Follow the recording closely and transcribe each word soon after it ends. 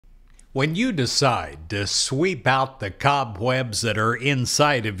When you decide to sweep out the cobwebs that are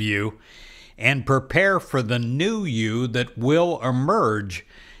inside of you and prepare for the new you that will emerge,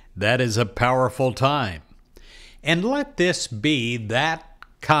 that is a powerful time. And let this be that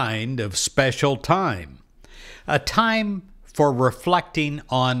kind of special time, a time for reflecting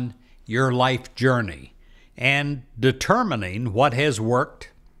on your life journey and determining what has worked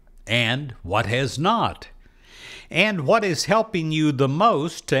and what has not, and what is helping you the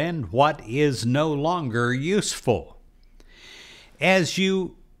most and what is no longer useful. As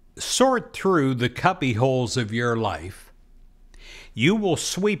you sort through the cubbyholes of your life, you will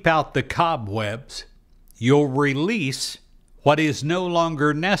sweep out the cobwebs, you'll release what is no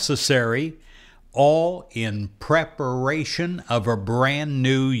longer necessary, all in preparation of a brand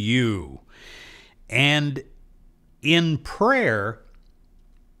new you. And in prayer,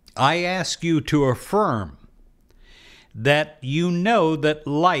 I ask you to affirm that you know that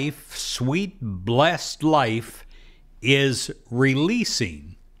life, sweet, blessed life, is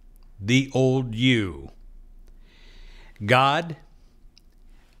releasing the old you. God,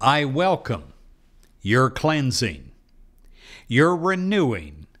 I welcome your cleansing, your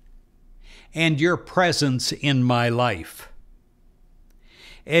renewing, and your presence in my life.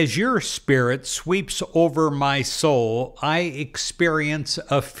 As your Spirit sweeps over my soul, I experience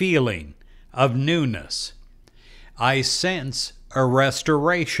a feeling of newness. I sense a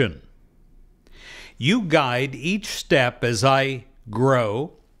restoration. You guide each step as I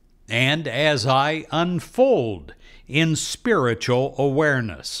grow and as I unfold in spiritual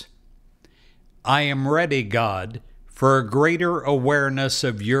awareness. I am ready, God, for a greater awareness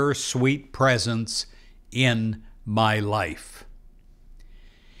of your sweet presence in my life.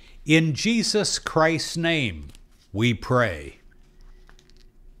 In Jesus Christ's name we pray.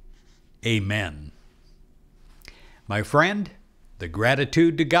 Amen. My friend, the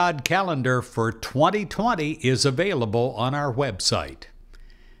Gratitude to God calendar for 2020 is available on our website.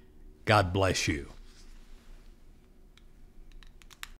 God bless you.